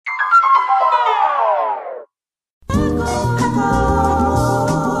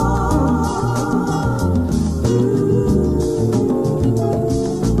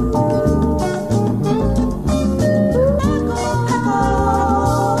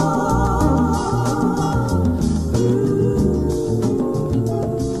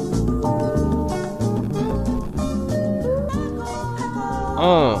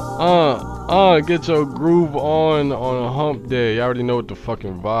on, get your groove on a hump day. You already know what the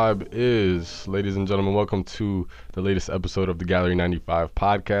fucking vibe is. Ladies and gentlemen, welcome to the latest episode of the Gallery 95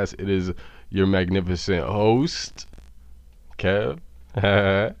 podcast. It is your magnificent host, Kev,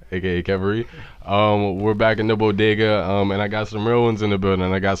 aka Kevery. We're back in the bodega, and I got some real ones in the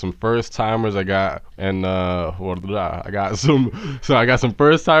building. I got some first timers. I got some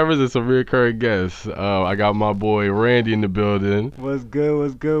first timers and some recurring guests. I got my boy Randy in the building. What's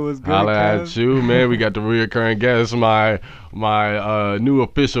good? Holla at you, man. We got the recurring guest, my new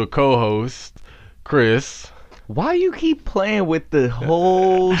official co-host, Chris. Why you keep playing with the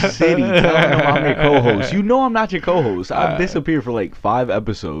whole city telling them I'm your co-host? You know I'm not your co-host. I've disappeared for like 5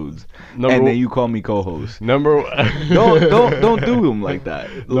 episodes, and then you call me co-host. Don't do him like that.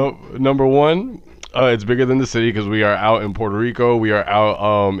 Number one, it's bigger than the city because we are out in Puerto Rico. We are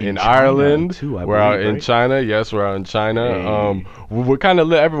out in Ireland. Too, we're out in China. Yes, we're out in China. Hey. We're kind of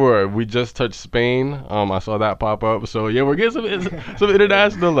lit everywhere. We just touched Spain. I saw that pop up. So yeah, we're getting some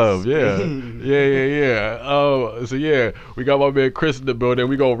international love. Yeah. So yeah, we got my man Chris in the building.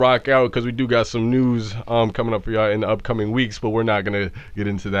 We gonna rock out because we do got some news coming up for y'all in the upcoming weeks, but we're not gonna get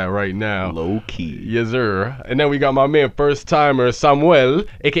into that right now. Low key. Yes, sir. And then we got my man first timer Samuel,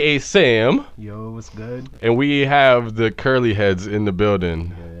 aka Sam. Yo, what's good? And we have the curly heads in the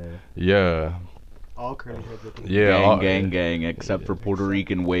building. Yeah. All curly heads. Yeah. Gang, except for Puerto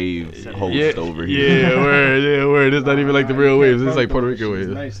Rican wave host over here. Yeah, word. It's not even like the real waves. It's like Puerto Rican waves.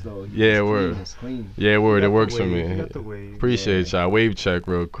 Nice though. Yeah, word. Yeah, word. It works for me. Wave. Appreciate y'all. Wave check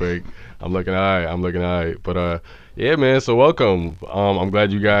real quick. I'm looking alright. But yeah, man. So welcome. I'm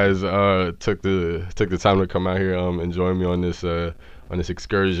glad you guys took the time to come out here and join me on this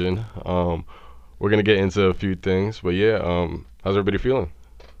excursion. We're gonna get into a few things, but yeah. How's everybody feeling?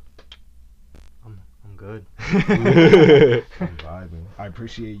 I'm good. I'm vibing. I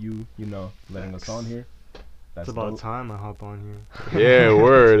appreciate you, letting us on here. That's it's about dope. time I hop on here. Yeah,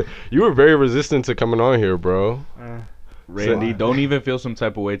 word. You were very resistant to coming on here, bro. Randy, don't even feel some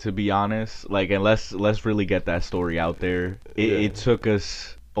type of way, to be honest. Like, and let's really get that story out there. It took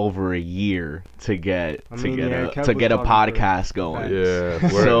us over a year to get a podcast going. Yeah.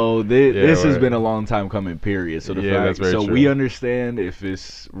 So this has been a long time coming, period. So that's very true. We understand if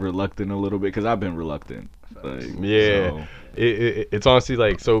it's reluctant a little bit, because I've been reluctant. It's honestly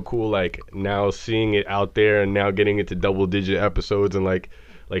like so cool, like now seeing it out there and now getting into double-digit episodes and like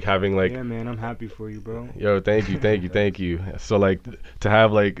having like. Yeah, man, I'm happy for you, bro. Yo, thank you. So like to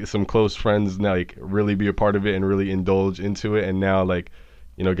have like some close friends now, like really be a part of it and really indulge into it, and now like,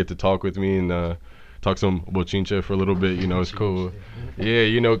 get to talk with me and talk some bochincha for a little bit, it's cool. Yeah,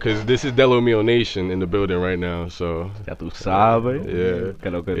 because this is Delo Mio Nation in the building right now, so. Ya tú sabes. Yeah.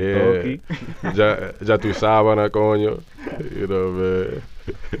 Que lo que toqui. Ya tú sabes, na coño. Man.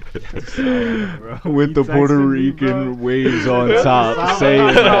 With the Puerto Rican waves on top,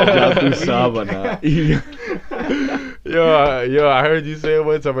 saying ya tú sabes na. Yo, I heard you say it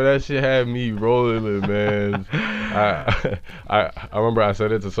one time, but that shit had me rolling, man. I remember I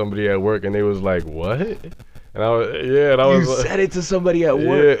said it to somebody at work, and they was like, "What?" And I was, You said it to somebody at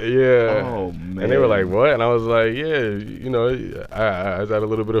work? Yeah. Oh, man. And they were like, "What?" And I was like, "Yeah, I add a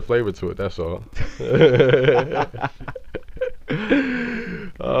little bit of flavor to it. That's all."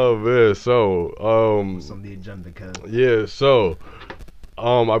 Oh man, so What's on the agenda, cuz? yeah, so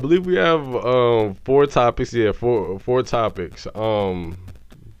I believe we have 4 topics. Yeah, four topics.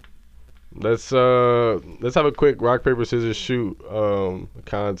 Let's have a quick rock paper scissors shoot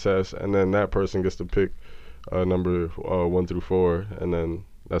contest, and then that person gets to pick number 1 through 4, and then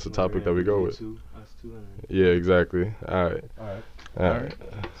that's the topic that we go with. Yeah, exactly. All right.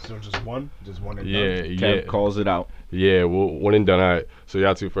 So just one and done? Yeah. Kev calls it out. Yeah, one and done. All right. So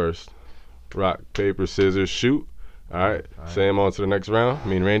y'all two first. Rock, paper, scissors, shoot. All right. Sam, on to the next round.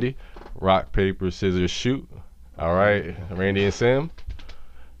 Me and Randy. Rock, paper, scissors, shoot. All right. Randy and Sam.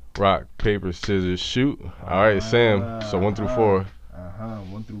 Rock, paper, scissors, shoot. All right, Sam. So 1 through 4.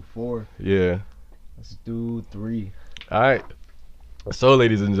 1 through 4. Yeah. Let's do 3. All right. So,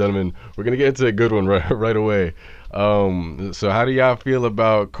 ladies and gentlemen, we're gonna get into a good one right away. So how do y'all feel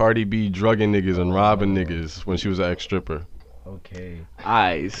about Cardi B drugging niggas and robbing niggas when she was an ex-stripper? Okay.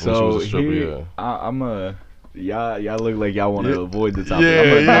 Alright, so here, y'all look like y'all want to avoid the topic.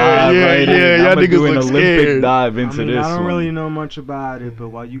 Y'all niggas do an look Olympic scared. dive into this. I don't really know much about it, but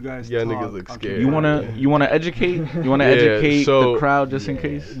while you guys talk, niggas look scared. You wanna educate? You wanna educate the crowd just in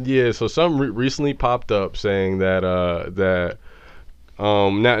case? Yeah. So some recently popped up saying that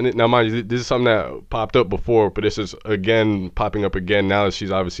now mind you, this is something that popped up before, but this is again popping up again now that she's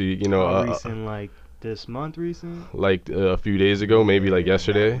obviously recent, like This month, recent? Like a few days ago, maybe like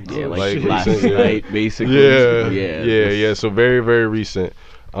yesterday. Yeah, like last recent, night, basically. Yeah. So very, very recent.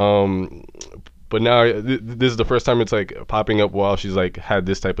 But now this is the first time it's like popping up while she's like had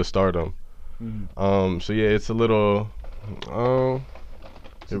this type of stardom. So yeah, it's a little.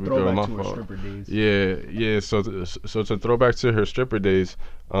 Here we go. My fault. Stripper days. Yeah. So it's a throwback to her stripper days.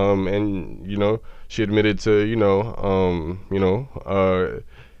 And you know, she admitted to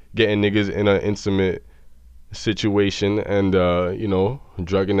getting niggas in an intimate situation and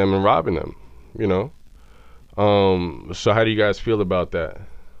drugging them and robbing them. You know. So how do you guys feel about that?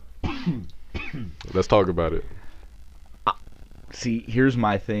 Let's talk about it. See, here's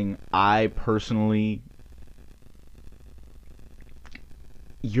my thing. I personally,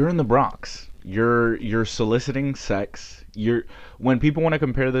 you're in the Bronx. You're soliciting sex. When people want to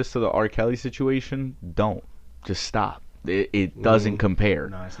compare this to the R. Kelly situation, don't. Just stop. It doesn't compare.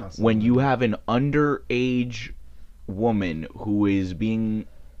 No, it's not When you have an underage woman who is being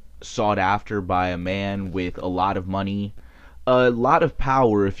sought after by a man with a lot of money, a lot of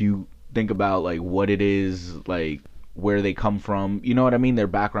power, if you think about like what it is, like where they come from, you know what I mean, their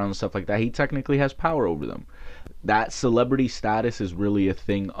background and stuff like that, he technically has power over them. That celebrity status is really a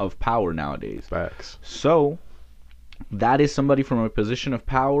thing of power nowadays. Facts. So that is somebody from a position of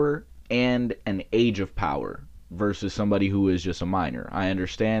power and an age of power versus somebody who is just a minor. I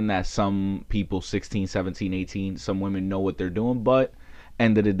understand that some people 16, 17, 18, some women know what they're doing, but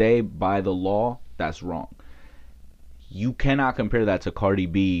end of the day, by the law, that's wrong. You cannot compare that to Cardi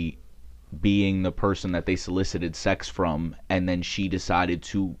B being the person that they solicited sex from and then she decided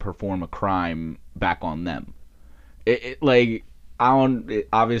to perform a crime back on them.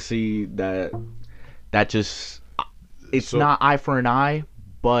 Obviously that just, it's not eye for an eye,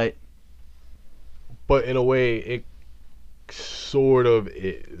 but in a way it sort of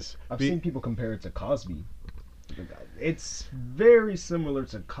is. I've seen people compare it to Cosby. It's very similar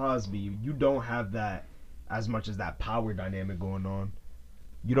to Cosby. You don't have that as much as that power dynamic going on.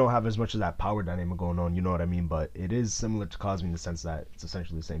 You know what I mean? But it is similar to Cosby in the sense that it's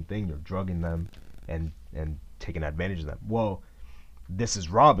essentially the same thing. You're drugging them and taking advantage of them. Well, this is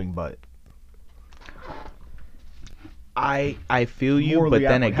robbing, but I feel you, but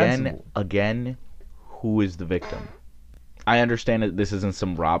then again, who is the victim? I understand that this isn't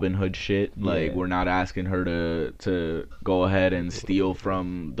some Robin Hood shit. Like, we're not asking her to go ahead and steal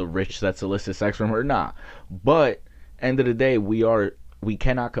from the rich that solicit sex from her. Nah. But end of the day, we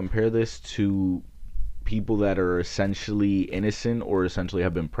cannot compare this to people that are essentially innocent or essentially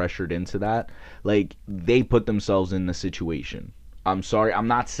have been pressured into that. Like, they put themselves in the situation. I'm sorry. I'm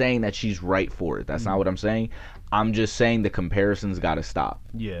not saying that she's right for it. That's not what I'm saying. I'm just saying the comparisons gotta stop.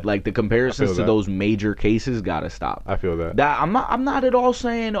 Yeah. Like the comparisons to those major cases gotta stop. I feel that. I'm not at all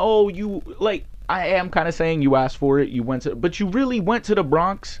saying, oh, you, like, I am kind of saying you asked for it, but you really went to the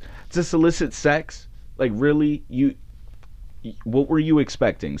Bronx to solicit sex? Like, really? What were you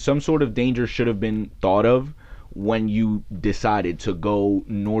expecting? Some sort of danger should have been thought of when you decided to go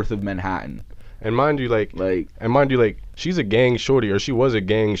north of Manhattan. And mind you, she's a gang shorty, or she was a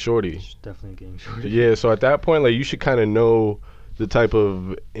gang shorty. She's definitely a gang shorty. Yeah, so at that point, like, you should kind of know the type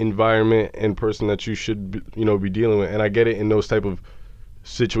of environment and person that you should, be dealing with. And I get it, in those type of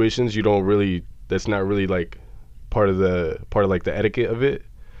situations, that's not really like part of like the etiquette of it.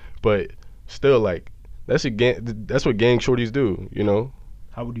 But still, like, that's what gang shorties do,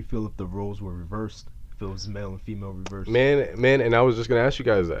 How would you feel if the roles were reversed? If it was male and female reversed? Man, and I was just gonna ask you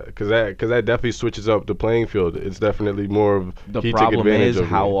guys that, because that definitely switches up the playing field. It's definitely more of the problem is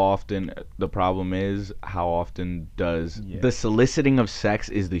how often does the soliciting of sex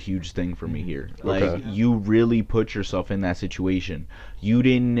is the huge thing for me here. Like, you really put yourself in that situation. You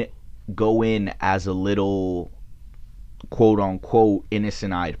didn't go in as a little quote unquote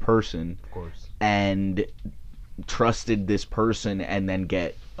innocent-eyed person, of course, and trusted this person and then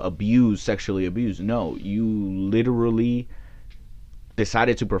get sexually abused. No, you literally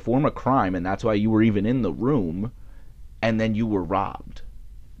decided to perform a crime, and that's why you were even in the room, and then you were robbed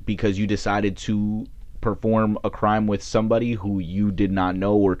because you decided to perform a crime with somebody who you did not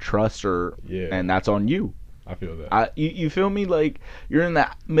know or trust, and that's on you. I feel that. You feel me? Like, you're in the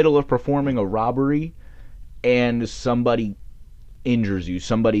middle of performing a robbery and somebody injures you,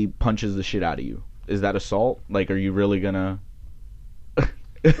 somebody punches the shit out of you. Is that assault? Like, are you really gonna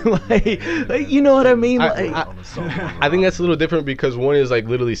like, you know what I mean? I think that's a little different, because one is like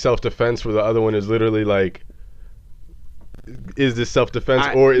literally self-defense, where the other one is literally like, is this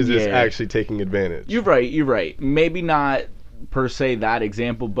self-defense or is this actually taking advantage? You're right. Maybe not per se that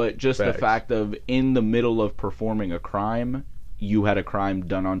example, but just the fact of in the middle of performing a crime, you had a crime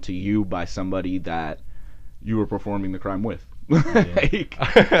done onto you by somebody that you were performing the crime with. like,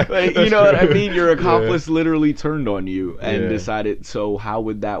 you know what I mean? Your accomplice literally turned on you and decided. So how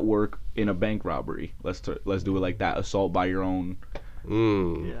would that work in a bank robbery? Let's do it like that. Assault by your own.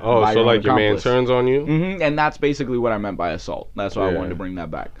 Oh, so like your man turns on you? And that's basically what I meant by assault. That's why I wanted to bring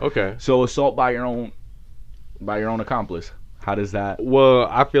that back. Okay. So assault by your own accomplice. How does that? Well,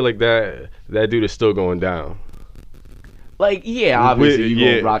 I feel like that dude is still going down. Like, yeah, obviously you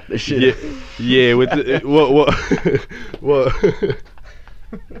gonna rock the shit. Yeah, with the, well,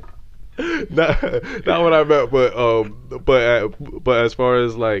 not what I meant, but as far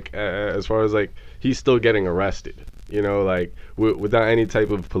as like he's still getting arrested. You know, like without any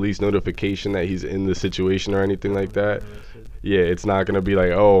type of police notification that he's in the situation or anything like that. Yeah, it's not gonna be like,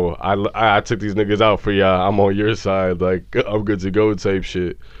 oh, I took these niggas out for y'all. I'm on your side. Like, I'm good to go type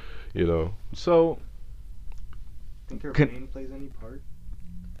shit. You know. So. Think her fame plays any part?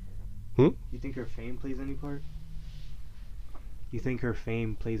 You think her fame plays any part? You think her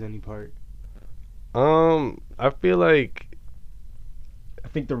fame plays any part? I feel like. I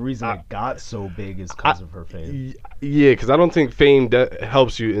think the reason it got so big is because of her fame. Yeah, because I don't think fame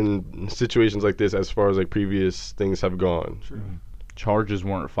helps you in situations like this as far as like previous things have gone. True. Charges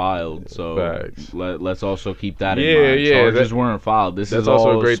weren't filed, so Facts. let's also keep that in mind. Charges weren't filed. This is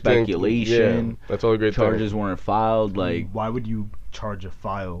also all a great speculation. Yeah, that's all a great Charges thing. weren't filed. Like, why would you charge a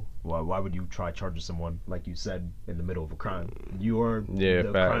file? Why would you try charging someone, like you said, in the middle of a crime? The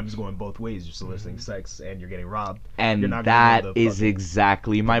crime's going both ways. You're soliciting sex and you're getting robbed. And that is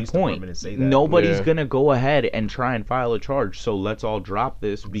exactly my point. Nobody's gonna go ahead and try and file a charge. So let's all drop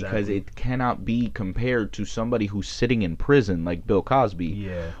this because it cannot be compared to somebody who's sitting in prison like Bill Cosby.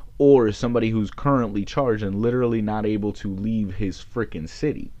 Yeah. Or somebody who's currently charged and literally not able to leave his freaking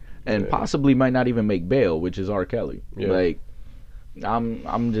city. And possibly might not even make bail, which is R. Kelly. Yeah. Like,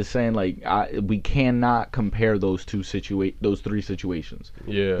 I'm just saying, like, we cannot compare those three situations.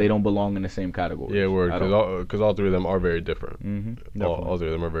 Yeah, they don't belong in the same category. Yeah, because all three of them are very different. All three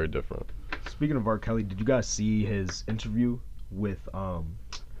of them are very different. Speaking of R. Kelly, did you guys see his interview with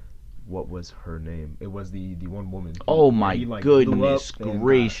what was her name? It was the one woman. Oh my goodness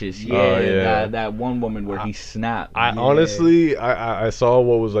gracious! That one woman where he snapped. Honestly, I saw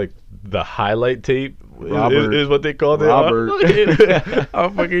what was like the highlight tape. Robert is what they called it. Robert.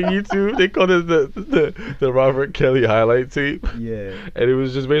 On fucking YouTube, they called it the Robert Kelly highlight tape. Yeah. And it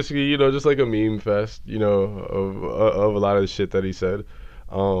was just basically, you know, just like a meme fest, you know, of a lot of the shit that he said.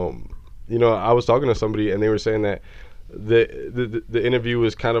 You know, I was talking to somebody and they were saying that the interview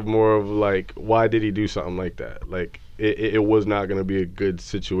was kind of more of like, why did he do something like that? Like it was not going to be a good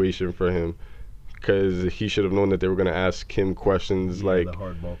situation for him. Because he should have known that they were going to ask him questions like the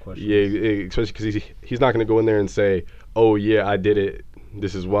hardball questions. Yeah, especially because he's not going to go in there and say, "Oh yeah, I did it.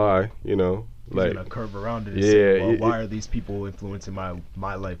 This is why." You know, he's gonna curve around it. And say, well, why are these people influencing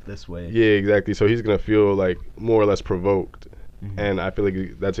my life this way? Yeah, exactly. So he's gonna feel like more or less provoked, and I feel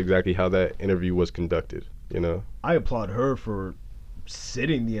like that's exactly how that interview was conducted. You know, I applaud her for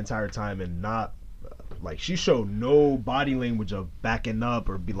sitting the entire time and not like she showed no body language of backing up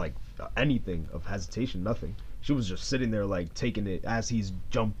or be like anything of hesitation, nothing. She was just sitting there like taking it as he's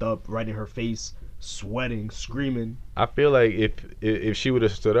jumped up right in her face, sweating, screaming. I feel like if she would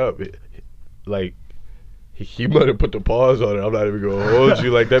have stood up, like he might have put the pause on it. I'm not even gonna hold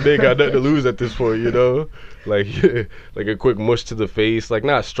you. Like that man got nothing to lose at this point, you know. Like like a quick mush to the face, like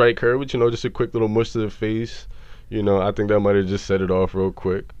not strike her, but you know, just a quick little mush to the face. You know, I think that might have just set it off real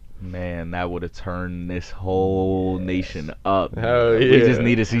quick. Man, that would have turned this whole nation up. Hell yeah. We just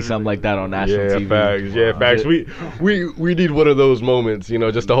need to see something like that on national TV. Facts. We need one of those moments, you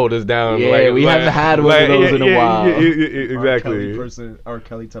know, just to hold us down. Yeah, we haven't had one of those in a while. Exactly. R.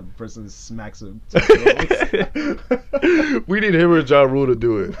 Kelly type of person smacks him. We need him or Ja Rule to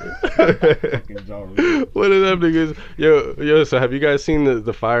do it. What are them niggas? Yo. So have you guys seen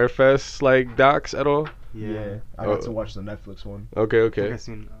the Fyre Fest like docs at all? Yeah, I got to watch the Netflix one. Okay. I think I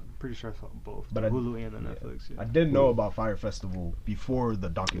seen. Pretty sure I saw both, but Hulu and the Netflix. Yeah. I didn't know about Fyre Festival before the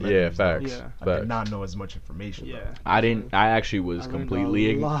documentary. Yeah, facts. Yeah. I did not know as much information. Yeah, I didn't. I actually was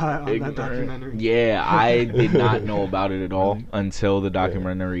completely ignorant. Yeah, I did not know about it at all until the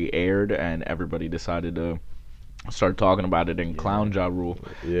documentary aired and everybody decided to start talking about it and clown Ja Rule.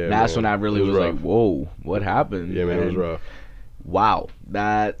 Yeah, that's when I really was like, "Whoa, what happened?" Yeah, man, it was rough. Wow,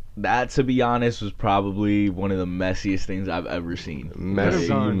 that to be honest was probably one of the messiest things I've ever seen. Messy.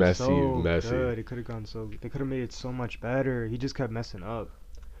 Good. It could have gone so. They could have made it so much better. He just kept messing up.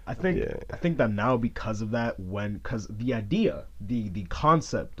 I think that now because of that, because the idea, the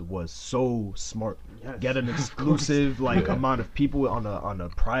concept was so smart. Yes. Get an exclusive amount of people on a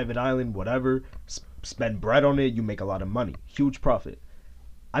private island, whatever. Spend bread on it, you make a lot of money, huge profit.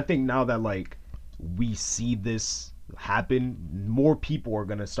 I think now that we see this happen, more people are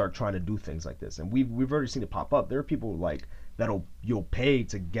gonna start trying to do things like this, and we've already seen it pop up. There are people you'll pay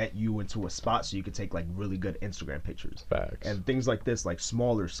to get you into a spot so you can take really good Instagram pictures. Facts. And things like this,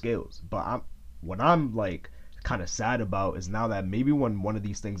 smaller scales. But what I'm kind of sad about is now that maybe when one of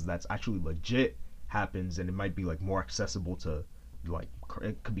these things that's actually legit happens, and it might be more accessible to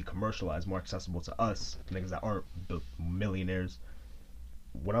it could be commercialized, more accessible to us niggas that aren't millionaires.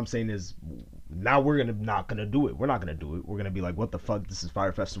 What I'm saying is now we're not gonna do it. We're not gonna do it. We're gonna be like, what the fuck? This is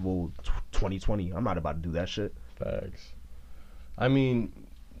Fire Festival 2020. I'm not about to do that shit. Facts. I mean,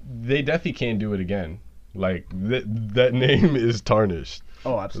 they definitely can't do it again. That name is tarnished.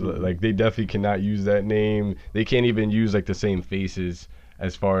 Oh, absolutely. They definitely cannot use that name. They can't even use the same faces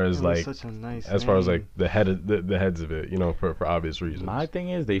as far as such a nice as far as the heads of it, for obvious reasons. My thing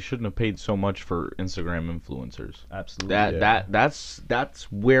is they shouldn't have paid so much for Instagram influencers. Absolutely.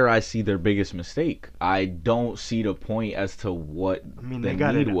 That's where I see their biggest mistake. I don't see the point as to what they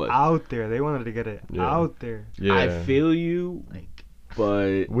got it out there. They wanted to get it out there. Yeah. I feel you.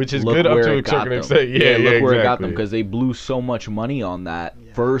 But which is good up to a certain extent. Yeah, look where it got them, because they blew so much money on that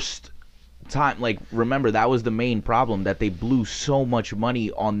first time. Remember, that was the main problem, that they blew so much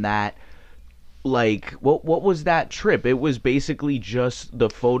money on that. What was that trip? It was basically just the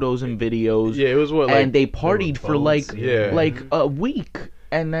photos and videos. Yeah, it was and they partied for a week.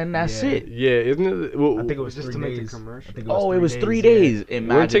 And then that's it. Yeah, isn't it? Well, I think it was just to make the commercial. It was 3 days. Yeah.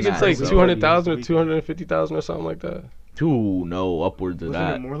 Weren't tickets 200,000 or 250,000 or something like that? No, upwards of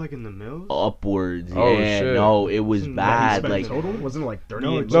that. Wasn't it more in the mills? Upwards, oh, yeah. Shit. No, it was bad. Total? Wasn't it 30?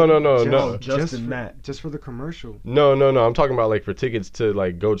 No. Just for the commercial. No. I'm talking about for tickets to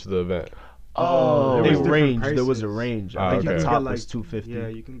go to the event. Oh, there was a range. I think the top was 250. Yeah,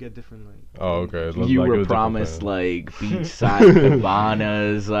 you can get different Oh, okay. You were promised beachside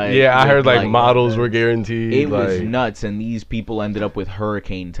cabanas. Yeah, I heard models were guaranteed. It was nuts, and these people ended up with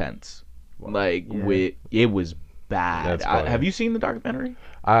hurricane tents. It was bad. Have you seen the documentary?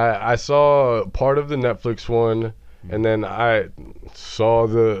 I saw part of the Netflix one, and then I saw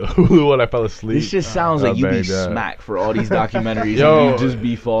the Hulu one. I fell asleep. This just sounds like you be smacked for all these documentaries. And you just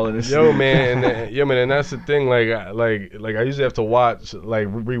be falling asleep. Yo, man, and that's the thing. I usually have to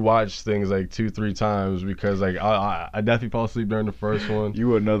rewatch things 2-3 times because I definitely fall asleep during the first one.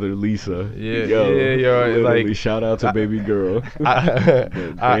 You another Lisa. Yeah, yo. Shout out to baby girl.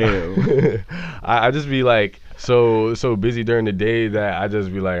 I just be so busy during the day that I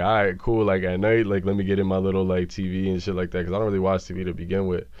just be all right, cool. At night, let me get in my little TV and shit like that, because I don't really watch TV to begin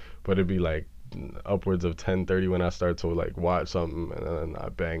with. But it'd be upwards of 10:30 when I start to watch something, and then I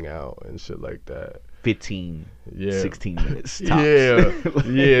bang out and shit like that. 15, 16 minutes tops.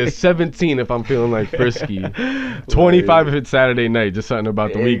 Yeah, 17 if I'm feeling frisky. 25 if it's Saturday night, just something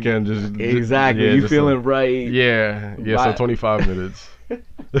about the weekend. Just exactly, you feeling right. Yeah, so 25 minutes.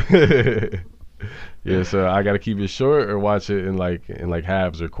 Yeah, so I gotta keep it short or watch it in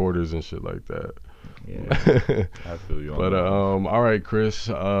halves or quarters and shit like that. Yeah, I feel you. But all right, Chris.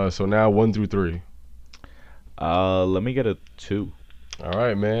 So now 1 through 3. Let me get a 2. All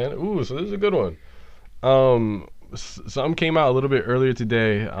right, man. Ooh, so this is a good one. Something came out a little bit earlier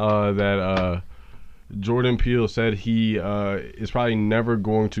today that Jordan Peele said he is probably never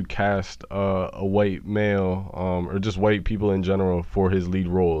going to cast a white male or just white people in general for his lead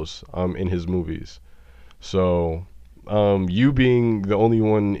roles in his movies. So you being the only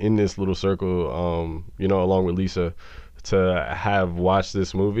one in this little circle, along with Lisa, to have watched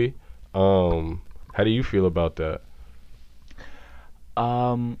this movie, how do you feel about that?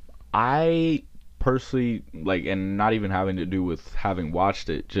 I personally and not even having to do with having watched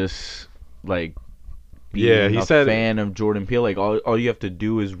it, just being a fan of Jordan Peele, all you have to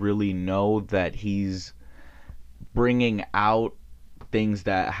do is really know that he's bringing out things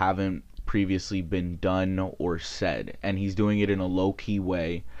that haven't previously been done or said, and he's doing it in a low-key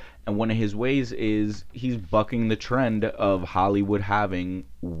way. And one of his ways is he's bucking the trend of Hollywood having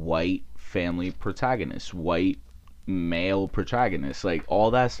white family protagonists, white male protagonists,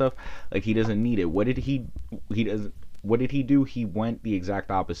 all that stuff. He doesn't need it. What did he do? He went the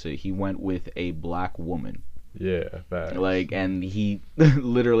exact opposite. He went with a black woman. Yeah, facts. And he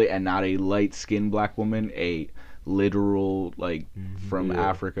literally, and not a light-skinned black woman, a literal from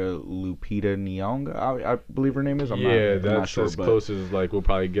Africa, Lupita Nyong'o, I believe her name is. I'm not sure, that's as close as we'll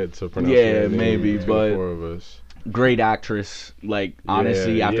probably get to pronounce. Yeah, maybe, but four of us. Great actress. Like,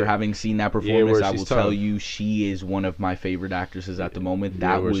 honestly, after having seen that performance, I will tell you she is one of my favorite actresses at the moment.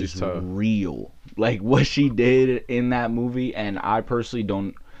 That was real. Like, what she did in that movie, and I personally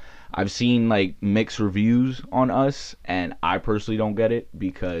don't... I've seen, like, mixed reviews on Us, and I personally don't get it,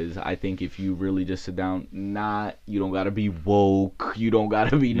 because I think if you really just sit down, you don't gotta be woke, you don't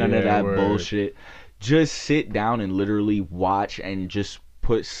gotta be none of that bullshit. Just sit down and literally watch and just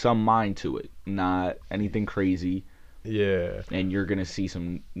put some mind to it, not anything crazy. Yeah. And you're gonna see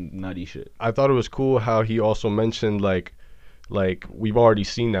some nutty shit. I thought it was cool how he also mentioned, like we've already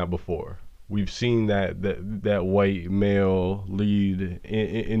seen that before. We've seen that white male lead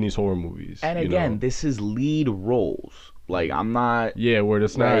in these horror movies. And again, this is lead roles. Like, I'm not... Yeah, where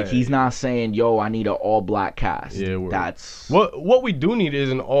it's not... Like, he's not saying, yo, I need an all-black cast. Yeah, that's... What we do need is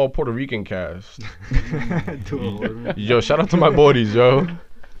an all Puerto Rican cast. Yo, shout out to my boys, yo.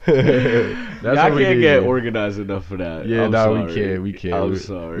 That's I can't get organized enough for that. Yeah, we can't. I'm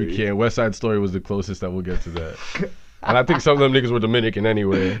sorry. We can't. West Side Story was the closest that we'll get to that. And I think some of them niggas were Dominican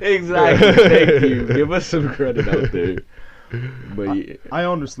anyway. Exactly. Thank you. Give us some credit out there. But yeah. I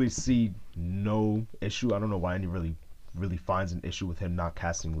honestly see no issue. I don't know why anyone really finds an issue with him not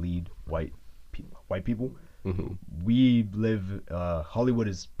casting lead white people. Mm-hmm. We live... Hollywood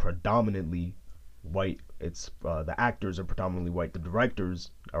is predominantly white. It's the actors are predominantly white. The directors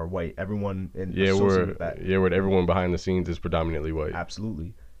are white. Everyone in associated with that. Yeah, where everyone behind the scenes is predominantly white.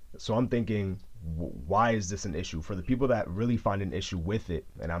 Absolutely. So I'm thinking, why is this an issue? For the people that really find an issue with it,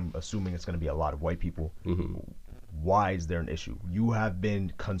 and I'm assuming it's going to be a lot of white people, why is there an issue? You have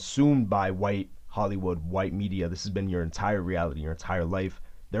been consumed by white Hollywood, white media. This has been your entire reality, your entire life.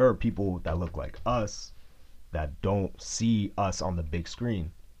 There are people that look like us that don't see us on the big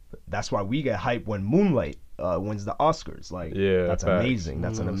screen. That's why we get hyped when Moonlight wins the Oscars. Like, that's amazing.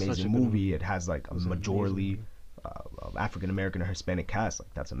 That's an amazing movie. It has like a majority African American or Hispanic cast.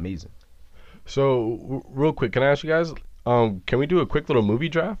 Like, that's amazing. So real quick, can I ask you guys? Can we do a quick little movie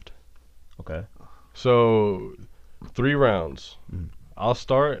draft? Okay. So 3 rounds. I'll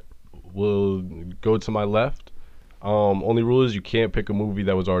start. We'll go to my left. Only rule is you can't pick a movie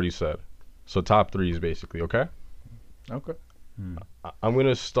that was already said. So top 3 is basically okay. Okay. I'm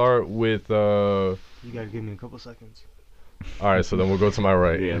gonna start with. You gotta give me a couple seconds. All right, so then we'll go to my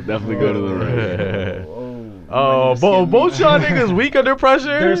right. Yeah, definitely go to the right. Both y'all niggas weak under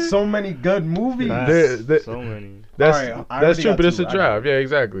pressure. There's so many good movies. So many. That's true, but it's a draft. Yeah,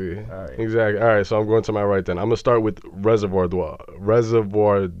 exactly. Exactly. All right, so I'm going to my right then. I'm gonna start with Reservoir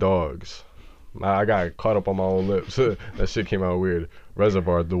Dogs. I got caught up on my own lips. That shit came out weird.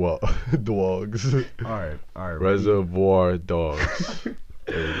 Reservoir Dogs. All right. Reservoir Dogs.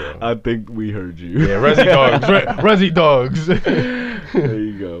 There you go. I think we heard you. Yeah, Resi Dogs. Resi Dogs. There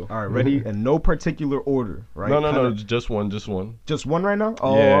you go. All right, ready? In no particular order, right? No. Just one. Just one right now?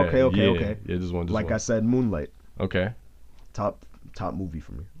 Oh, yeah, okay. Yeah, just one. I said, Moonlight. Okay. Top movie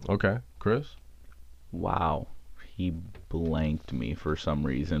for me. Okay, Chris? Wow. He blanked me for some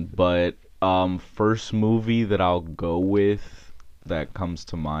reason. But first movie that I'll go with that comes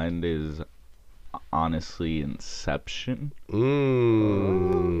to mind is honestly Inception. That's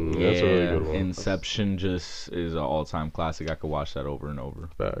a really good one. Inception just is an all-time classic. I could watch that over and over.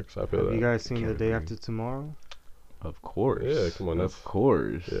 Facts. I feel that. Have you guys seen The Day After Tomorrow? Of course. Yeah, come on. Of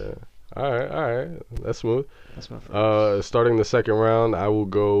course. Yeah. All right. That's smooth. That's my first. Starting the second round, I will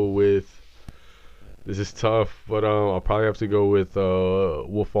go with. This is tough, but I'll probably have to go with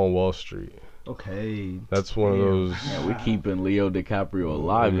Wolf on Wall Street. Okay. That's one of those. Yeah, we're keeping Leo DiCaprio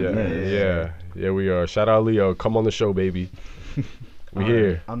alive. Yeah, we are. Shout out Leo. Come on the show, baby. We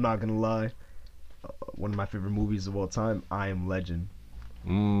here. I'm not gonna lie. One of my favorite movies of all time, I Am Legend.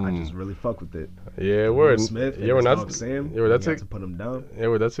 I just really fuck with it. Yeah, word. Smith. Yeah, that's Sam. Yeah, that's to put him down.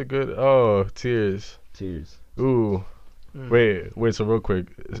 Yeah, that's a good. Oh, tears. Ooh. Wait. So real quick,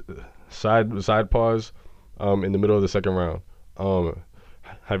 side pause. In the middle of the second round.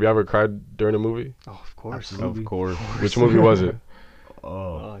 Have you ever cried during a movie? Oh, of course. Of course. Which movie was it?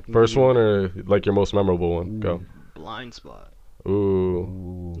 First one or like your most memorable one? Go. Blind Spot.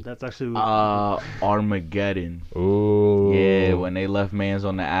 Ooh. That's actually Armageddon. Ooh. Yeah, when they left mans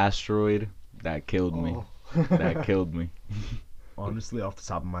on the asteroid, that killed me. That killed me. Honestly, off the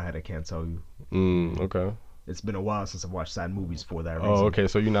top of my head, I can't tell you. Okay. It's been a while since I've watched sad movies for that reason. Oh, okay.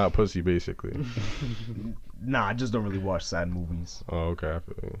 So you're not pussy, basically. Nah, I just don't really watch sad movies. Oh, okay. I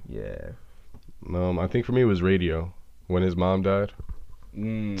feel you. Yeah. I think for me it was Radio. When his mom died,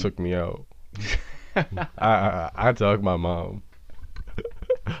 took me out. I had to hug my mom.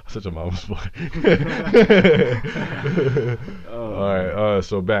 Such a mom's boy. All right.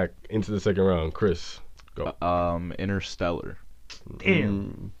 So back into the second round, Chris. Go. Interstellar.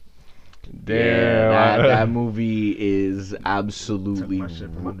 Damn. Damn. That movie is absolutely Took my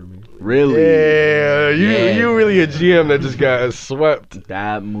shit from under me. Really. Yeah, you really a GM that just got swept.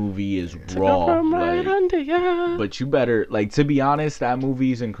 That movie is raw. Like, but you better, like, to be honest, that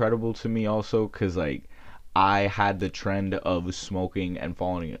movie is incredible to me also because, like, I had the trend of smoking and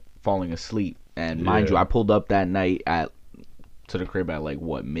falling asleep. And mind you, I pulled up that night to the crib at, like,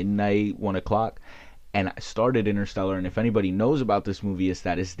 what, midnight, 1 o'clock? And I started Interstellar, and if anybody knows about this movie, it's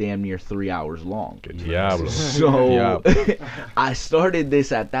that it's damn near 3 hours long. Diablo. So I started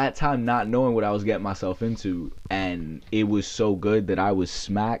this at that time not knowing what I was getting myself into, and it was so good that I was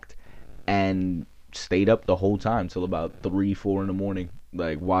smacked and stayed up the whole time till about 3, 4 in the morning,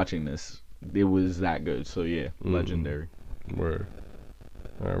 like, watching this. It was that good. So yeah, legendary. Word.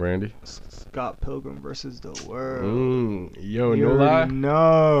 All right, Randy. Scott Pilgrim versus the World. Yo, no lie.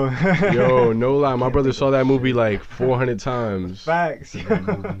 No. Yo, no lie. My brother saw that movie like 400 times. Facts.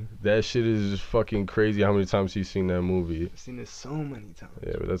 That shit is fucking crazy how many times he's seen that movie. I've seen it so many times.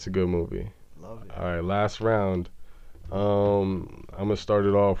 Yeah, but that's a good movie. Love it. All right, last round. I'm gonna start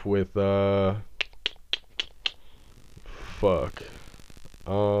it off with fuck.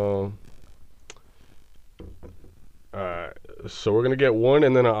 Alright, so we're gonna get one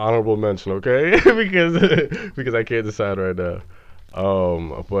and then an honorable mention, okay? because I can't decide right now.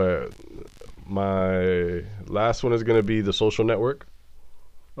 But my last one is gonna be The Social Network.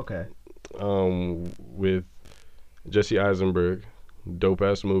 Okay. With Jesse Eisenberg, dope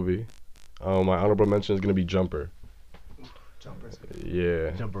ass movie. My honorable mention is gonna be Jumper. Jumper's good.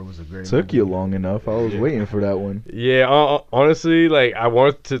 Yeah. Jumper was a great Took movie. you long enough. I was waiting for that one. Yeah, honestly, like I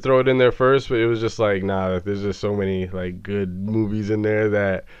wanted to throw it in there first, but it was just like, nah, there's just so many like good movies in there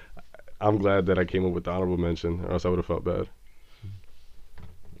that I'm glad that I came up with the honorable mention, or else I would have felt bad.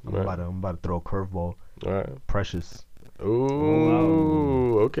 I'm about to throw a curveball. All right. Precious.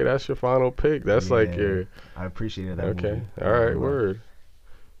 Ooh, okay, that's your final pick. That's like your. I appreciated that. Okay, movie. all right, word.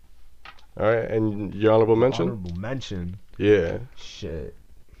 All right, and your honorable mention? Honorable mention. Yeah. Shit.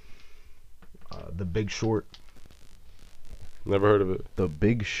 The Big Short. Never heard of it. The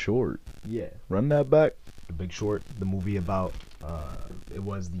Big Short. Yeah. Run that back. The Big Short. The movie about. It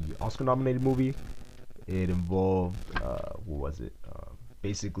was the Oscar-nominated movie. It involved. What was it?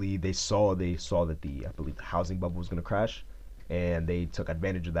 Basically, they saw that I believe the housing bubble was gonna crash, and they took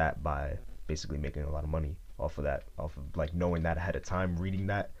advantage of that by basically making a lot of money off of like knowing that ahead of time, reading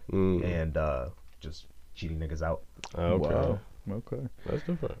that, and just cheating niggas out. Okay. Wow. Okay. That's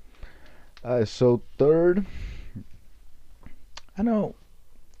different. Alright, so third, I don't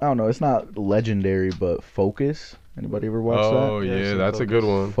know. It's not legendary, but Focus. Anybody ever watch that? Oh yeah, that's a good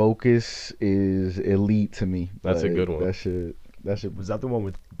one. Focus is elite to me. That's a good one. That shit. Was that the one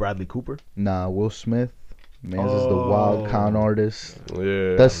with Bradley Cooper? Nah, Will Smith. Man's is the wild con artist.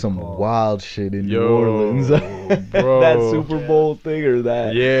 Yeah. That's some wild shit in New Orleans. bro. That Super Bowl thing or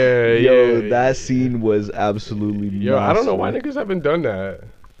that. Yeah. That scene was absolutely I don't know why niggas haven't done that.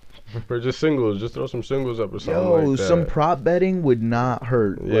 For just singles, just throw some singles up or something like that. Some prop betting would not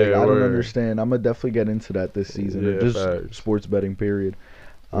hurt. Yeah, Like, I don't word. understand. I'm gonna definitely get into that this season. Yeah, Just facts. sports betting, period.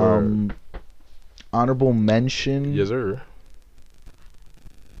 Word. Honorable mention. Yes, sir.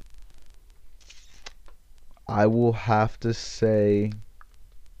 I will have to say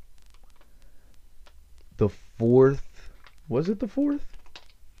the fourth. Was it the fourth?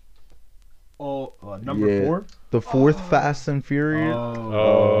 Oh, number 4. The fourth Fast and Furious. Oh,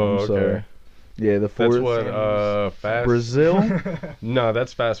 I'm okay. sorry. Yeah, the fourth. That's what, Fast... Brazil? No,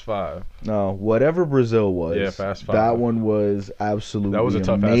 that's Fast 5. No, whatever Brazil was. Yeah, Fast 5. That one was absolutely That was a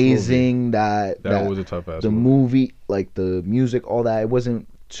tough-ass amazing. That was a tough-ass the movie. movie, like the music, all that. It wasn't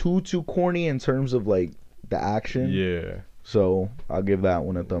too corny in terms of like the action. Yeah. So I'll give that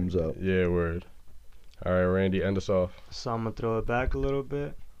one a thumbs up. Yeah, word. All right, Randy, end us off. So I'm gonna throw it back a little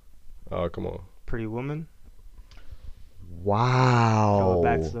bit. Oh, come on. Pretty Woman. Wow. Go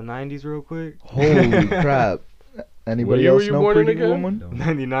back to the 90s real quick. Holy crap. Anybody year else were you know born in Pretty again? Woman?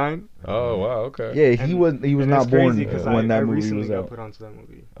 99. Oh, wow, okay. Yeah, he And- was and not it's born crazy 'cause when that I movie recently was got out. put onto that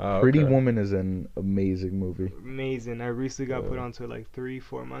movie. Oh, okay. Pretty Woman is an amazing movie. Amazing. I recently got put onto it like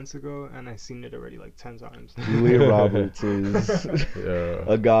 3-4 months ago, and I seen it already like 10 times. Julia Roberts is Yeah.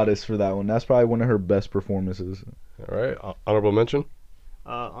 a goddess for that one. That's probably one of her best performances. All right. Honorable mention?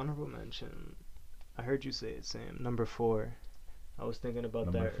 Honorable mention. I heard you say it, Sam. Number 4. I was thinking about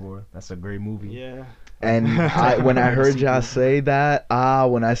Number that. 4. That's a great movie. Yeah. And when I heard y'all say that,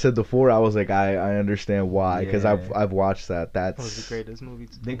 when I said the 4, I was like, I understand why, because I've watched that. That was the greatest movie.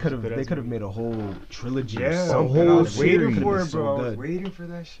 They could have made a whole trilogy. Yeah, a whole series. Waiting for it, bro. So I was waiting for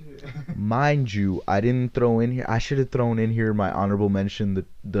that shit. Mind you, I didn't throw in here. I should have thrown in here my honorable mention,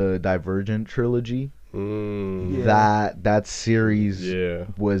 the Divergent trilogy. That series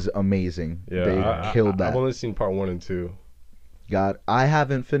was amazing. Yeah, they killed that. I've only seen part 1 and 2. I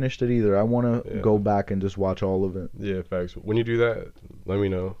haven't finished it either. I want to go back and just watch all of it. Yeah, facts. When you do that, let me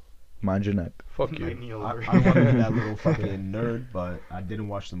know. Mind your neck. Fuck you. I want to be that little fucking nerd, but I didn't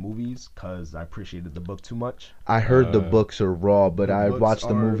watch the movies because I appreciated the book too much. I heard the books are raw, but I watched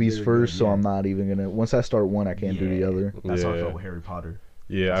the movies first, so I'm not even gonna. Once I start one, I can't do the other. That's how I felt with Harry Potter.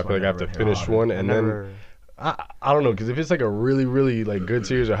 Yeah, I feel like I have to finish one and then. I don't know, because if it's like a really, really like good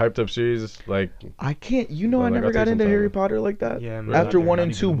series or hyped up series, like I can't. I never got into Harry Potter like that. Yeah, after 1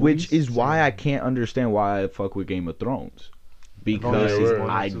 and 2, which is why I can't understand why I fuck with Game of Thrones, because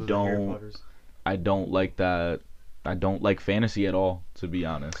I don't like that. I don't like fantasy at all, to be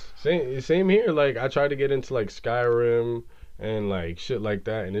honest. Same here. Like I tried to get into like Skyrim and like shit like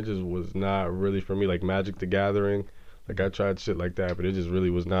that, and it just was not really for me. Like Magic the Gathering, like I tried shit like that, but it just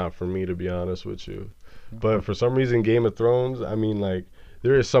really was not for me, to be honest with you. But for some reason, Game of Thrones, I mean, like,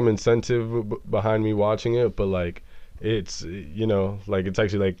 there is some incentive behind me watching it, but, like, it's, like, it's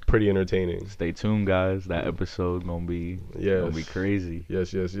actually, like, pretty entertaining. Stay tuned, guys. That episode gonna be crazy.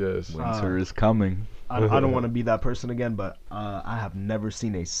 Yes. Winter is coming. I don't want to be that person again, but I have never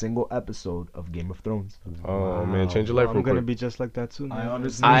seen a single episode of Game of Thrones. Oh, man, change your life real quick. I'm going to be just like that, too, man. I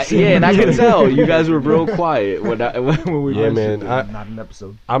understand. And I can tell. You guys were real quiet when we mentioned it. Not an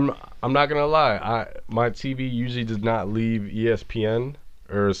episode. I'm not going to lie. My TV usually does not leave ESPN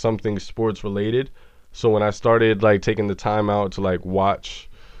or something sports related. So when I started, like, taking the time out to, like, watch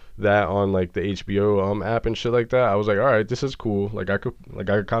that on, like, the HBO app and shit like that, I was like, all right, this is cool. Like, I could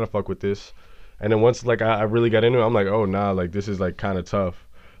kind of fuck with this. And then once, like, I really got into it, I'm like, oh, nah, like, this is, like, kind of tough.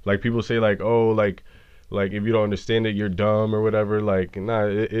 Like, people say, like, oh, like, if you don't understand it, you're dumb or whatever. Like, nah,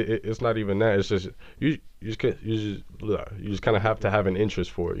 it's not even that. It's just, you just kind of have to have an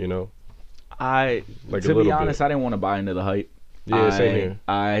interest for it, you know? To be honest, I didn't want to buy into the hype. Yeah, same here.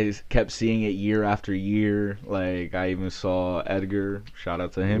 I kept seeing it year after year. Like, I even saw Edgar. Shout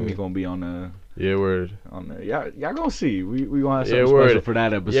out to him. He's going to be on the... Yeah, word. On there. Y'all gonna see. We gonna have something special for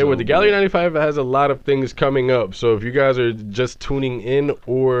that episode. Yeah, well, the Gallery 95 has a lot of things coming up. So if you guys are just tuning in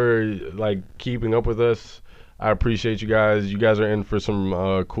or like keeping up with us, I appreciate you guys. You guys are in for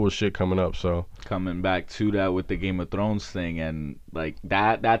some cool shit coming up. So coming back to that with the Game of Thrones thing, and like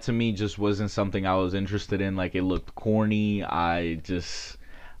that to me just wasn't something I was interested in. Like, it looked corny. I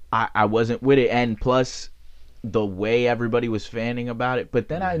wasn't with it, and plus the way everybody was fanning about it. But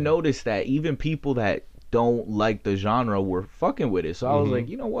then I noticed that even people that don't like the genre were fucking with it. So I was like,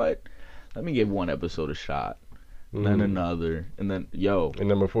 you know what? Let me give one episode a shot. Then another. And then,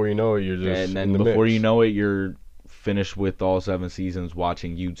 and then before you know it, you're just and then before you know it, you're finished with all 7 seasons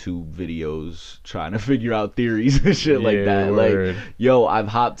watching YouTube videos trying to figure out theories and shit like that. Word. Like, I've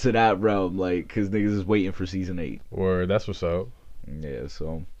hopped to that realm, like, because niggas is waiting for season 8. Word, that's what's up. Yeah,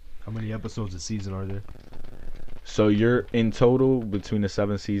 so. How many episodes a season are there? So you're in total between the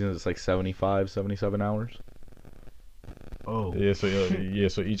 7 seasons, it's like 75, 77 hours. Oh. Yeah, so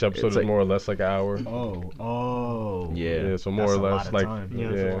each episode is like, more or less like an hour. Oh. Yeah. So more or less like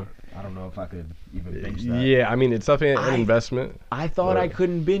yeah. I don't know if I could even binge that. Yeah, I mean, it's definitely an investment. I thought I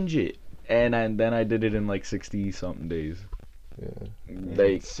couldn't binge it, and then I did it in like 60 something days. Yeah.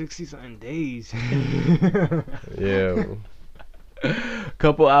 Like 60 something days. Yeah.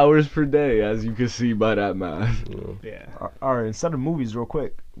 Couple hours per day, as you can see by that math. Yeah. All right, instead of movies, real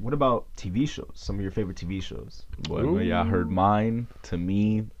quick, what about TV shows? Some of your favorite TV shows? Well, yeah, I heard mine. To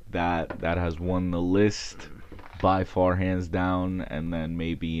me, that has won the list by far, hands down. And then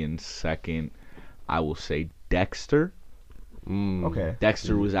maybe in second, I will say Dexter. Okay.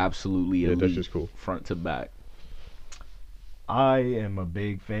 Dexter was absolutely elite, Dexter's cool. front to back. I am a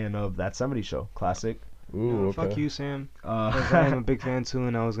big fan of That 70s Show, classic. Ooh, okay. Fuck you, Sam. I am a big fan too,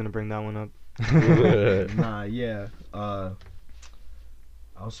 and I was gonna bring that one up. Nah, yeah. I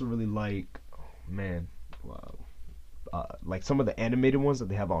also really like, like some of the animated ones that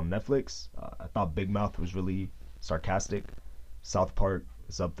they have on Netflix. I thought Big Mouth was really sarcastic. South Park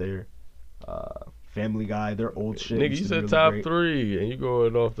is up there. Family Guy, their old shit. Nigga, you said really top great. 3, and you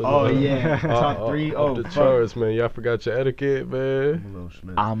going off the top 3. Off the charts, man. Y'all forgot your etiquette, man.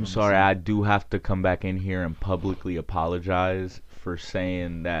 I'm sorry, I do have to come back in here and publicly apologize for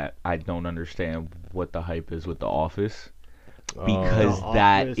saying that I don't understand what the hype is with The Office. because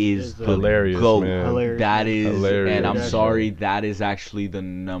that is the hilarious, GOAT. man. Hilarious. That is, Hilarious. and I'm That sorry, that is actually the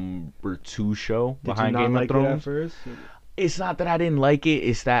number 2 show Did behind you not Game like of Thrones. it at first? It's not that I didn't like it,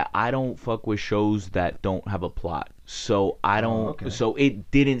 it's that I don't fuck with shows that don't have a plot. So I don't okay. so it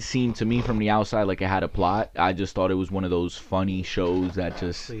didn't seem to me from the outside like it had a plot. I just thought it was one of those funny shows that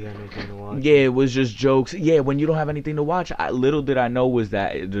just So you had anything to watch? yeah, it was just jokes. Yeah, when you don't have anything to watch, little did I know was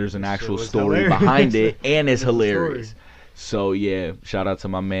that there's an actual was story hilarious. behind it and it's There's a story. hilarious. So yeah, shout out to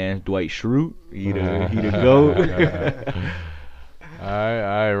my man Dwight Schrute. He the GOAT. All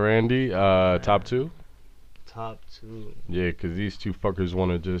right, Randy. Top 2. Top 2. Yeah, because these two fuckers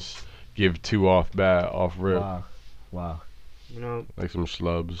want to just give 2 off rip, Wow. You know, like some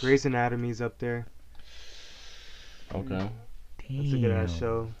schlubs. Grey's Anatomy's up there. Okay, That's a good ass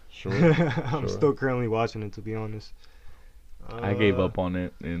show. sure. I'm Sure. still currently watching it, to be honest. I gave up on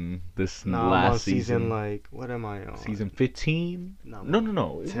it in this Nah, I'm on last season. Like, what am I on? Season 15? No,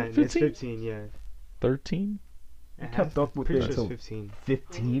 No. Is 10. it It's 15? 15, yeah. 13? It kept has- up with pretty it sure it's till 15.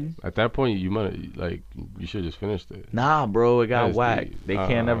 15? At that point, you might you should just finished it. Nah, bro, it got That's whacked. deep. They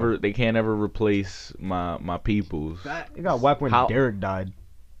can't ever replace my peoples. It got whacked when How- Derek died.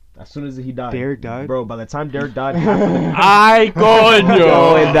 As soon as he died. Derek died? Bro, by the time Derek died, Ay, coño.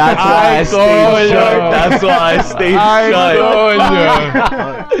 Yo, and that's why I stayed shut. That's why I stayed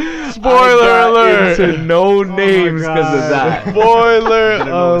shut. Spoiler alert. To no names because of that. Spoiler didn't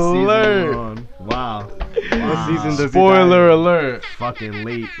know what season we were alert. on. Wow. What season does he Spoiler die? alert. Fucking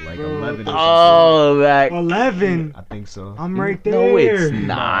late, like 11 or Oh, that. 11. I think so. I'm right there. No, it's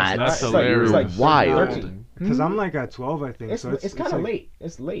not. That's It's like- hilarious. it's like Wild. 13. Because I'm like at 12, I think. It's, so it's kind of like, late.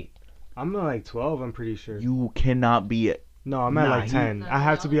 It's late. I'm at like 12, I'm pretty sure. You cannot be. No, I'm at Nah, like 10. I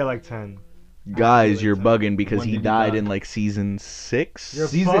have to be at like 10. Guys, you're bugging because When he did he died die? in like season 6. You're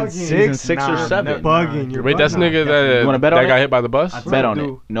Season bugging. Season 6 or Nah, 7. You're bugging. You're Wait, that's bugging. nigga that You wanna bet on got it? hit by the bus? I Bet on it.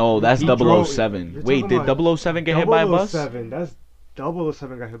 do. No, that's He drove- 007. You're Wait, talking did about 007 get hit by a bus? 007. That's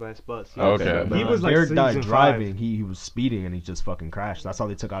 007 got hit by a bus. Yeah. Okay. He was like Derek season died 5. driving. He was speeding and he just fucking crashed. That's how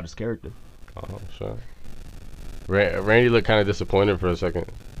they took out his character. Oh, sure. Randy looked kind of disappointed for a second.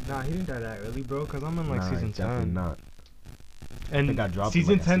 Nah, he didn't die that early, bro. Cause I'm in like Nah, season definitely 10. not. And They got dropped in,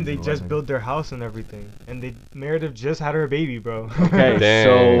 season like, 10, they season just 11. built their house and everything. And Meredith just had her baby, bro. Okay, Damn.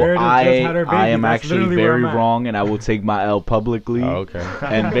 so Meredith just had her I baby. am That's actually literally where very I'm at. wrong, and I will take my L publicly Oh, okay.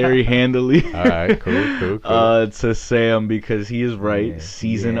 and very handily. All right, cool. To Sam because he is right. Yeah,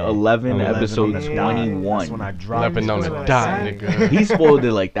 Season yeah. 11, 11 episode on the dot. 21. That's when I dropped 11 on it. the Like dot, that. nigga. He spoiled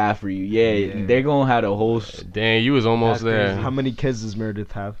it like that for you. Yeah, Yeah. they're gonna have a whole. Dang, you was almost That's there. crazy. How many kids does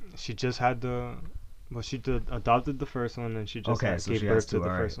Meredith have? She just had the. Well, she adopted the first one, and she just Okay, so gave she birth has to two. the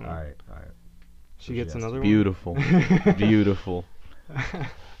Alright, first one. alright. She So gets she has another Beautiful, one. beautiful.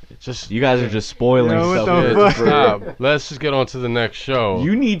 Just You guys are just spoiling Yeah, what stuff. the yeah, fuck? stop. Let's just get on to the next show.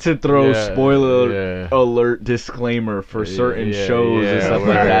 You need to throw Yeah, spoiler yeah. alert disclaimer for certain Yeah, shows and yeah, stuff like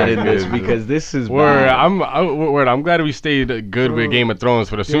word. that in this because this is Word, bad. word. I'm glad we stayed good with Bro, Game of Thrones,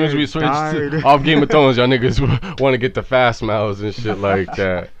 but as soon as we Derek switched died. off Game of Thrones, y'all niggas want to get the fast mouths and shit like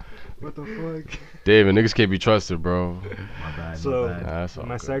that. What the fuck? David, niggas can't be trusted, bro. My bad. So- my bad. That's all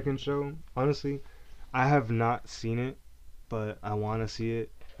My good. second show, honestly, I have not seen it, but I want to see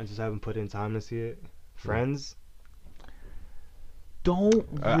it. I just haven't put in time to see it. Friends. Don't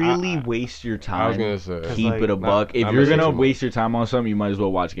I- really I- waste your I was time. gonna say. Keep like, it a buck. If I'm you're gonna gonna say waste your time on something, you might as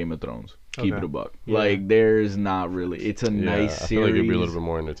well watch Game of Thrones. Keep Okay. it a buck. Yeah. Like there's not really. It's a Yeah, nice I series. feel like you'll be a little bit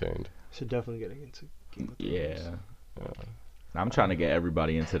more entertained. Should definitely get into Game of Thrones. Yeah. I'm trying to get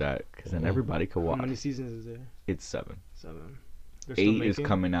everybody into that because then everybody can How watch. many seasons is there? It's 7. 7. They're still 8 is making?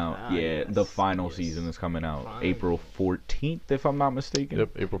 coming out. Ah, Yeah, the yes, final yes. season is coming out Fine. April 14th, if I'm not mistaken.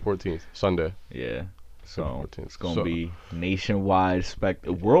 Yep, April 14th, Sunday. Yeah. So 14th. it's gonna So- be nationwide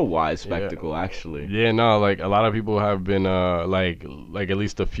worldwide spectacle actually. Yeah, no, like a lot of people have been like at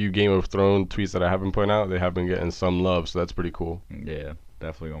least a few Game of Thrones tweets that I have been putting out, they have been getting some love, so that's pretty cool. Yeah,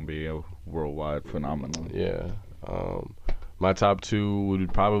 definitely gonna be a worldwide phenomenon. Yeah. My top 2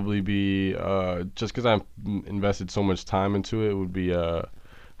 would probably be just because I've invested so much time into it would be How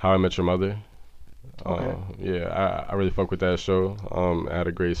I Met Your Mother. Okay. Yeah, I really fuck with that show. It had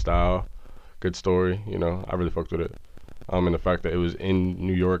a great style, good story. You know, I really fucked with it. And the fact that it was in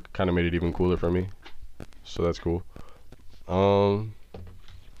New York kind of made it even cooler for me. So that's cool. A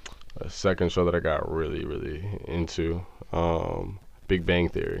second show that I got really into, Big Bang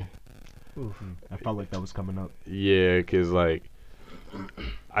Theory. I felt like that was coming up. Yeah, cause like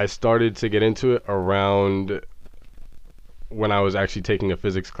I started to get into it around when I was actually taking a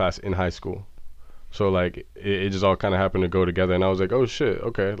physics class in high school. So like it just all kind of happened to go together, and I was like, oh shit,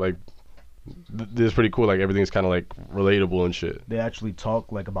 okay, like This is pretty cool. Like everything's kind of like relatable and shit. They actually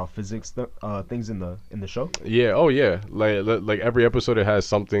talk like about physics things in the show. Yeah. Oh yeah. Like every episode it has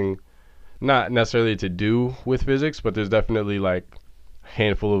something, not necessarily to do with physics, but there's definitely like a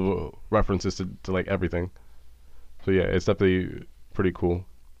handful of references to like everything. So yeah, it's definitely pretty cool.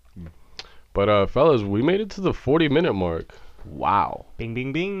 But fellas, we made it to the 40-minute mark. Wow. Bing,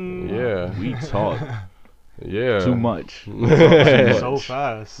 bing, bing. Yeah. We talk. Yeah. Too much. So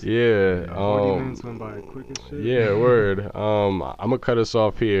fast. Yeah. 40 minutes went by quick as shit. Yeah, word. I'm gonna cut us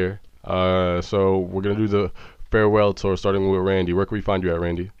off here. So we're gonna do the farewell tour, starting with Randy. Where can we find you at,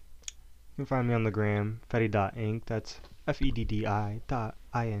 Randy? You can find me on the gram, Feddi.inc. That's FEDDI.INC.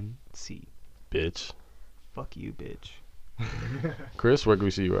 Bitch. Fuck you, bitch. Chris, where can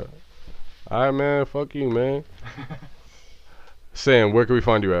we see you at? Alright, man. Fuck you, man. Sam, where can we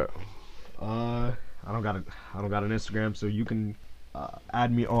find you at? I don't got an Instagram, so you can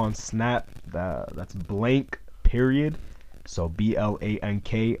add me on Snap. That's blank period. So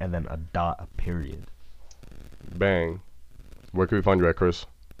BLANK and then a dot, a period. Bang. Where can we find you at, Chris?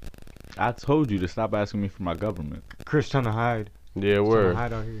 I told you to stop asking me for my government. Chris trying to hide. Yeah, Trying word. to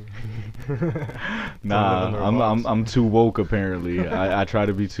hide out here. Nah, I'm too woke apparently. I try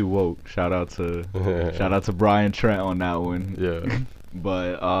to be too woke. Shout out to Brian Trent on that one. Yeah.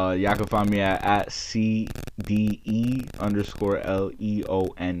 But y'all can find me at CDE_LEONN.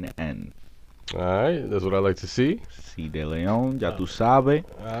 Alright, that's what I like to see. C de León, ya tú sabes.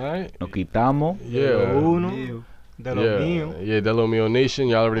 Alright. Nos quitamos. Yeah. Uno. De lo mío. Yeah, De Lo Mio Nation.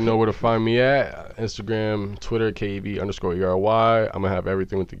 Y'all already know where to find me at. Instagram, Twitter, KEV_ERY. I'm going to have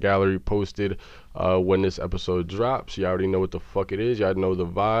everything with the gallery posted when this episode drops. Y'all already know what the fuck it is. Y'all know the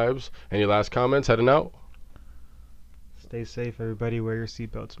vibes. Any last comments heading out? Stay safe, everybody. Wear your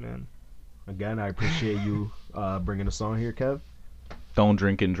seatbelts, man. Again, I appreciate you bringing us on here, Kev. Don't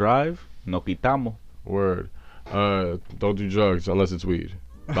drink and drive. Nos quitamos. Word. Don't do drugs unless it's weed.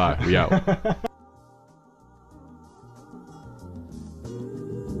 Bye. We out.